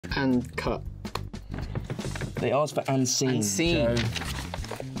And cut. They asked for unseen. Unseen.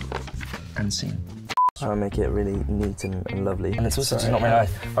 Unseen. Try and make it really neat and lovely. And it's also just not very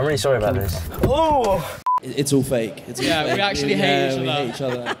nice. I'm really sorry about this. Oh! It's all fake. It's all fake. We actually hate each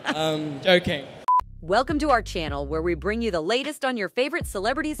other. Joking. Welcome to our channel, where we bring you the latest on your favorite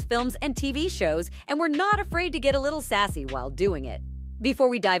celebrities, films, and TV shows, and we're not afraid to get a little sassy while doing it. Before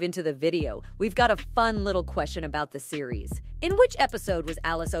we dive into the video, we've got a fun little question about the series. In which episode was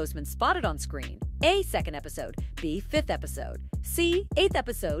Alice Oseman spotted on screen? A, 2nd episode, B, 5th episode, C, 8th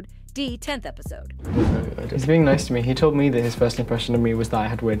episode, D, 10th episode. He's being nice to me. He told me that his first impression of me was that I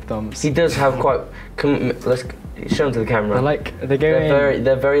had weird thumbs. He does have quite. Let's show him to the camera.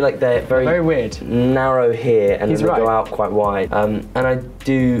 They're very weird. Narrow here, and then they go out quite wide. And I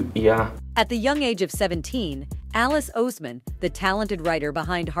do, yeah. At the young age of 17, Alice Oseman, the talented writer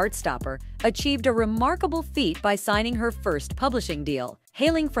behind Heartstopper, achieved a remarkable feat by signing her first publishing deal.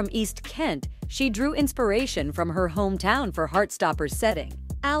 Hailing from East Kent, she drew inspiration from her hometown for Heartstopper's setting.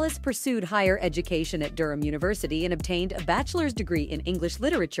 Alice pursued higher education at Durham University and obtained a bachelor's degree in English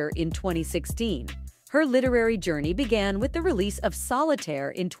literature in 2016. Her literary journey began with the release of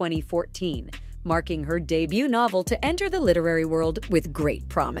Solitaire in 2014, marking her debut novel to enter the literary world with great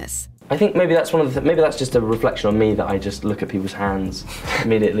promise. I think maybe that's maybe that's just a reflection on me that I just look at people's hands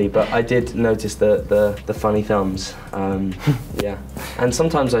immediately. But I did notice the funny thumbs. Yeah, and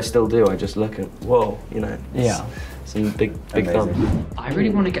sometimes I still do. I just look at some big thumbs. I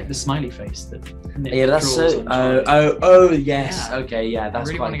really want to get the smiley face that Nick that's draws so. on Yes. Yeah. Okay. Yeah, that's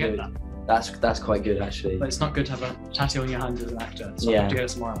I really quite want to good. get that. That's quite good actually. But it's not good to have a tattoo on your hand as an actor, so I have to go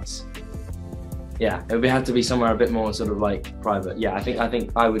somewhere else. Yeah, it would have to be somewhere a bit more sort of like private. Yeah, I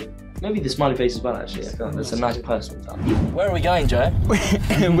think I would. Maybe the smiley face as well, actually. I feel like that's a nice personal touch. Where are we going, Joe?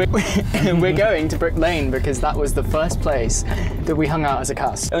 We're going to Brick Lane because that was the first place that we hung out as a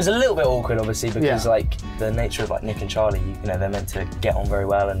cast. It was a little bit awkward, obviously, because like the nature of like Nick and Charlie, you know, they're meant to get on very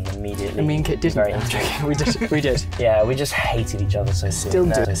well and immediately. I mean, Kit didn't. Very we did. Yeah, we just hated each other so soon.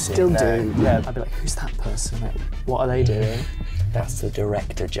 Still do. No. I'd be like, who's that person? Like, what are they doing? That's the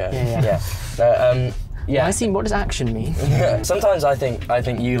director, Joe. Yeah. So, yeah. I see. What does action mean? Sometimes I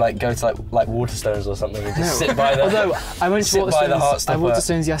think you like go to like Waterstones or something and just sit by the. Although I went to Waterstones, I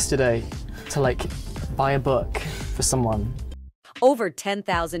Waterstones yesterday to like buy a book for someone. Over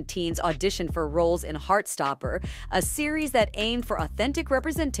 10,000 teens auditioned for roles in Heartstopper, a series that aimed for authentic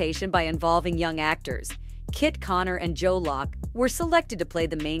representation by involving young actors. Kitconnor and joelocke were selected to play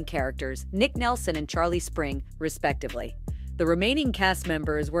the main characters, Nick Nelson and Charlie Spring, respectively. The remaining cast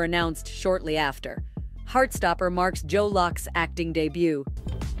members were announced shortly after. Heartstopper marks joelocke's acting debut.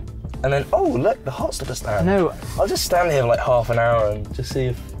 And then, oh look, the Heartstopper stand. No, I'll just stand here for like half an hour and just see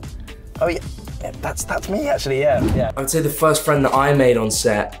if. Oh yeah, that's me actually. Yeah. I would say the first friend that I made on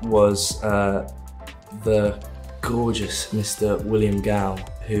set was the gorgeous Mr. William Gow,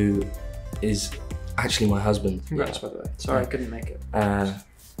 who is actually my husband. Congrats, by the way. Sorry, I couldn't make it.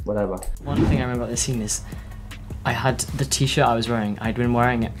 Whatever. One thing I remember about this scene is I had the t-shirt I was wearing. I'd been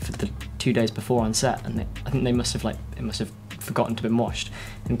wearing it for the 2 days before on set, and I think they must have forgotten to be washed,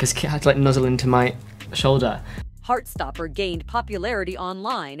 and because Kit had to like nuzzle into my shoulder. Heartstopper gained popularity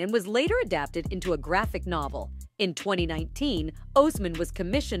online and was later adapted into a graphic novel. In 2019, Oseman was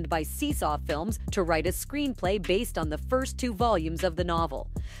commissioned by Seesaw Films to write a screenplay based on the first 2 volumes of the novel.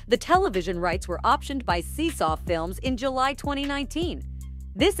 The television rights were optioned by Seesaw Films in July 2019.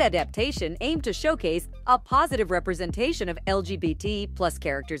 This adaptation aimed to showcase a positive representation of LGBT+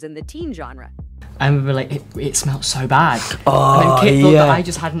 characters in the teen genre. I remember like it smelled so bad. Oh, and then Kit thought that I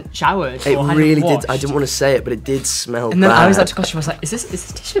just hadn't showered. It or hadn't really washed. did. I didn't want to say it, but it did smell And then bad. I was at the costume. I was like, "Is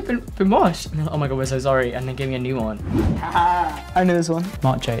this t-shirt been washed?" And then, oh my god, we're so sorry. And then gave me a new one. I know this one.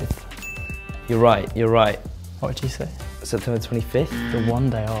 March 8th. You're right. What did you say? September 25th. The one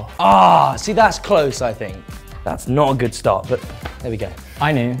day off. Ah, see, that's close. I think that's not a good start, but there we go.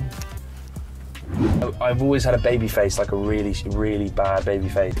 I knew. I've always had a baby face, like a really, really bad baby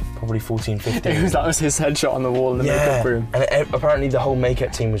face. Probably 14, 15. That was his headshot on the wall in the makeup room. And apparently the whole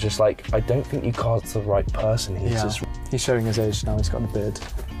makeup team was just like, I don't think you cast the right person. He's showing his age now, he's got the beard.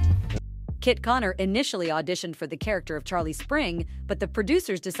 Kitconnor initially auditioned for the character of Charlie Spring, but the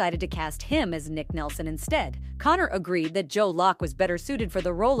producers decided to cast him as Nick Nelson instead. Connor agreed that joelocke was better suited for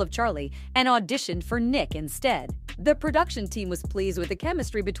the role of Charlie and auditioned for Nick instead. The production team was pleased with the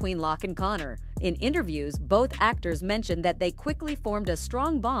chemistry between Locke and Connor. In interviews, both actors mentioned that they quickly formed a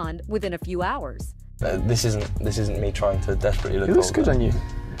strong bond within a few hours. This isn't me trying to desperately look It looks older. good on you.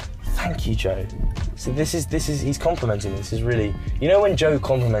 Thank you, Joe. So this is he's complimenting. This is really, you know, when Joe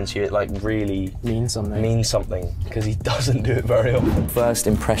compliments you, it like really Means something. Because he doesn't do it very often. First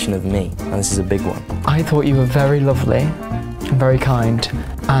impression of me, and this is a big one. I thought you were very lovely, very kind,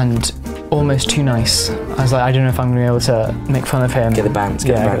 and almost too nice. I was like, I don't know if I'm going to be able to make fun of him. Get the bands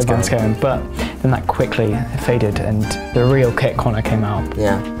going. But then that quickly faded, and the real Kit Connor came out.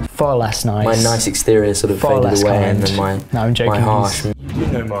 Yeah. Far less nice. My nice exterior sort of far faded away, kind. and then my harsh. You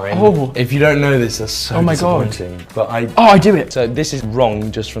know Maureen. Oh. If you don't know this, that's so disappointing. But I do it. So this is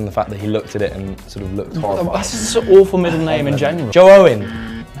wrong just from the fact that he looked at it and sort of looked horrified. That's just an awful middle name in general. Joe Owen.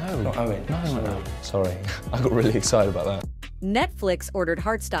 No, not Owen. No. Sorry, I got really excited about that. Netflix ordered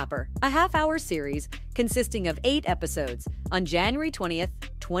Heartstopper, a half-hour series consisting of 8 episodes, on January 20th,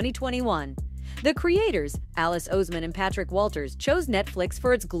 2021. The creators, Alice Oseman and Patrick Walters, chose Netflix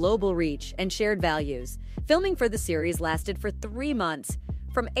for its global reach and shared values. Filming for the series lasted for 3 months,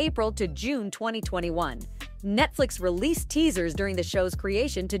 from April to June 2021. Netflix released teasers during the show's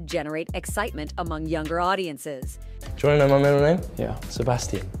creation to generate excitement among younger audiences. Do you want to know my middle name? Yeah.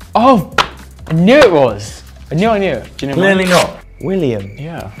 Sebastian. Oh, I knew it was. I knew it. Do you know Clearly not. William.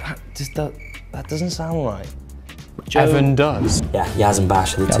 Yeah. That doesn't sound right. Evan does. Yeah, Yaz and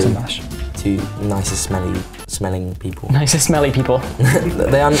Bash are the Yaz and Bash. two nicest smelling people. Nicest smelly people.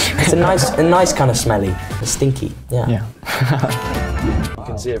 It's a nice kind of smelly. It's stinky. Yeah. You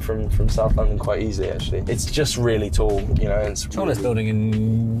can see it from South London quite easily, actually. It's just really tall, you know. It's Tallest building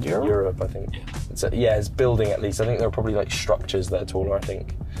in Europe, I think. It's building at least. I think there are probably like structures that are taller, I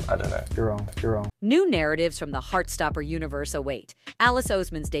think. I don't know. You're wrong. New narratives from the Heartstopper universe await. Alice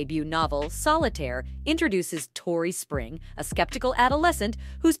Oseman's debut novel, Solitaire, introduces Tori Spring, a skeptical adolescent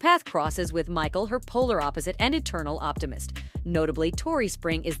whose path crosses with Michael, her polar opposite and eternal optimist. Notably, Tori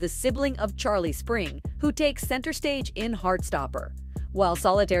Spring is the sibling of Charlie Spring, who takes center stage in Heartstopper. While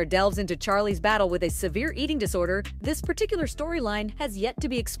Solitaire delves into Charlie's battle with a severe eating disorder, this particular storyline has yet to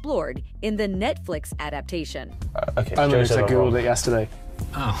be explored in the Netflix adaptation. Okay. I googled it yesterday.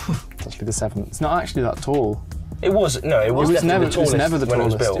 Oh. It's actually the 7th. It's not actually that tall. It was never the tallest.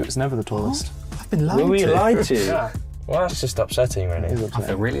 It was never the tallest. I've been lied to. Were we lied to? Yeah. Well, that's just upsetting, really. I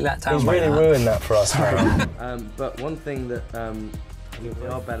feel really let down. He's by really that. ruined that for us. But one thing that we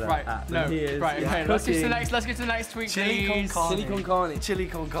are better at than he is. Okay. Let's get to the next tweet, please. Chili con carne. Chili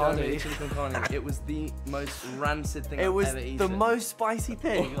con carne. It was the most rancid thing I've ever eaten. It was the most spicy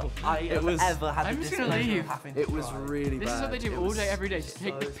thing I have ever had. I'm just gonna leave. It was really bad. This is what they do all day, every day. Just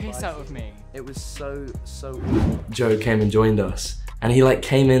take the piss out of me. It was so. Joe came and joined us, and he like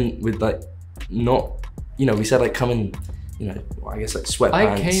came in with like we said like come in, I guess like sweatpants.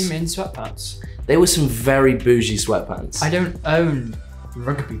 I came in sweatpants. They were some very bougie sweatpants. I don't own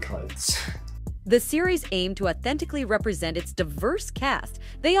rugby clothes. The series aimed to authentically represent its diverse cast.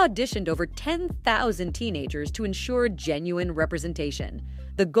 They auditioned over 10,000 teenagers to ensure genuine representation.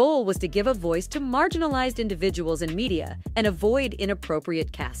 The goal was to give a voice to marginalized individuals in media and avoid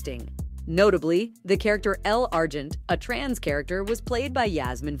inappropriate casting. Notably, the character Elle Argent, a trans character, was played by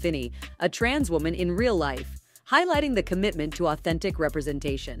Yasmin Finney, a trans woman in real life, highlighting the commitment to authentic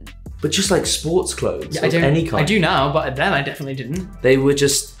representation. But just like sports clothes Yeah, of any kind. I do now, but then I definitely didn't. They were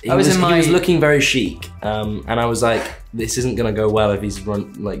just, he was looking very chic. And I was like, this isn't gonna go well if he's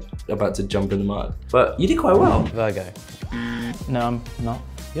about to jump in the mud. But you did quite well. Virgo. No, I'm not.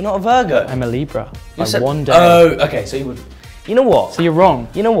 You're not a Virgo? I'm a Libra. One day. Oh, okay, so you would. You know what? So you're wrong.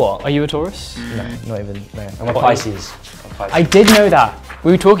 You know what? Are you a Taurus? No, not even. No. I'm a Pisces. I did know that.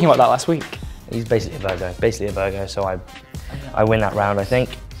 We were talking about that last week. He's basically a Virgo. So I win that round, I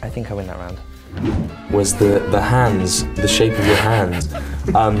think. I think I win that round. Was the hands, the shape of your hands.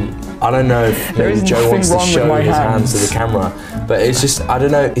 I don't know if maybe Joe wants to show his hands to the camera, but it's just, I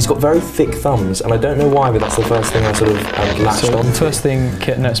don't know, he's got very thick thumbs, and I don't know why, but that's the first thing I sort of latched on to. The first thing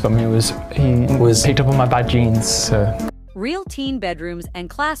Kit noticed about me was he picked up on my bad genes, so. Real teen bedrooms and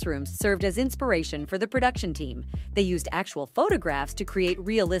classrooms served as inspiration for the production team. They used actual photographs to create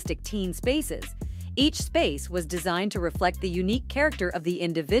realistic teen spaces. Each space was designed to reflect the unique character of the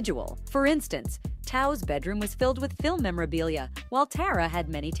individual. For instance, Tao's bedroom was filled with film memorabilia, while Tara had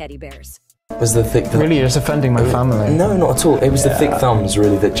many teddy bears. Was the thick Really, you're just offending my family. No, not at all. It was the thick thumbs,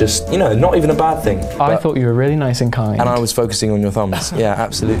 really, that just, not even a bad thing. I thought you were really nice and kind. And I was focusing on your thumbs. Yeah,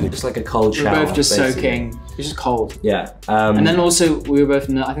 absolutely. Just like a cold shower. We were both just basically. soaking. It was just cold. Yeah. And then also, we were both,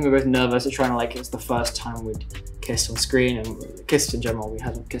 I think we were both nervous at trying to, it was the first time we'd kissed on screen, and kissed in general, we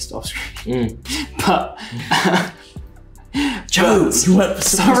hadn't kissed off screen. But, Joe,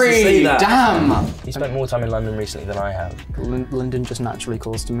 sorry, damn! You spent more time in London recently than I have. London just naturally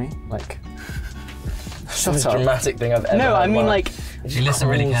calls to me, It's the most dramatic thing I've ever No, heard I in mean my like, life. You listen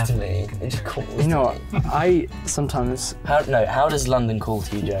really Calls to carefully. me. It just calls you know to what? me. I sometimes. How does London call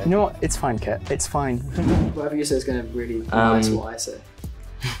to you, Joe? You know what? It's fine, Kit. It's fine. Whatever you say is going to really nice what I say.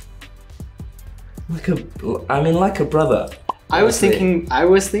 Like a brother. I was thinking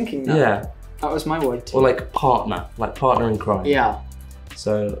that. Yeah. That was my word too. Or like partner in crime. Yeah.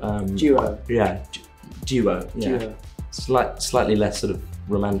 So Duo. Yeah, duo. Yeah. Duo. Slightly less sort of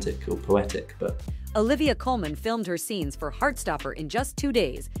romantic or poetic, but. Olivia Colman filmed her scenes for Heartstopper in just 2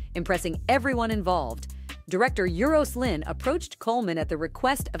 days, impressing everyone involved. Director Euros Lynn approached Coleman at the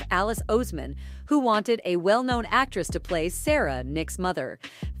request of Alice Oseman, who wanted a well-known actress to play Sarah, Nick's mother.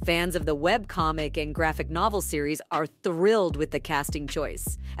 Fans of the webcomic and graphic novel series are thrilled with the casting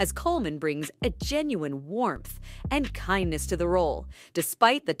choice, as Coleman brings a genuine warmth and kindness to the role.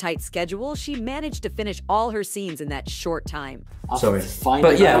 Despite the tight schedule, she managed to finish all her scenes in that short time. Sorry.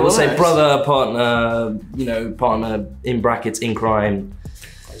 But yeah, we'll say brother, partner, partner in brackets, in crime.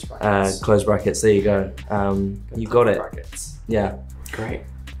 Close brackets, there you go. You got it. Brackets. Yeah. Great.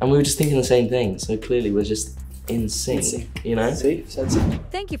 And we were just thinking the same thing, so clearly we're just in sync, you know? See? Said so.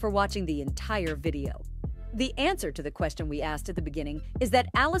 Thank you for watching the entire video. The answer to the question we asked at the beginning is that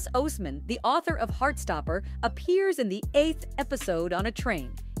Alice Oseman, the author of Heartstopper, appears in the 8th episode on a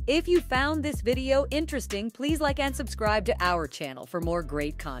train. If you found this video interesting, please like and subscribe to our channel for more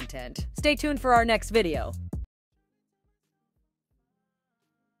great content. Stay tuned for our next video.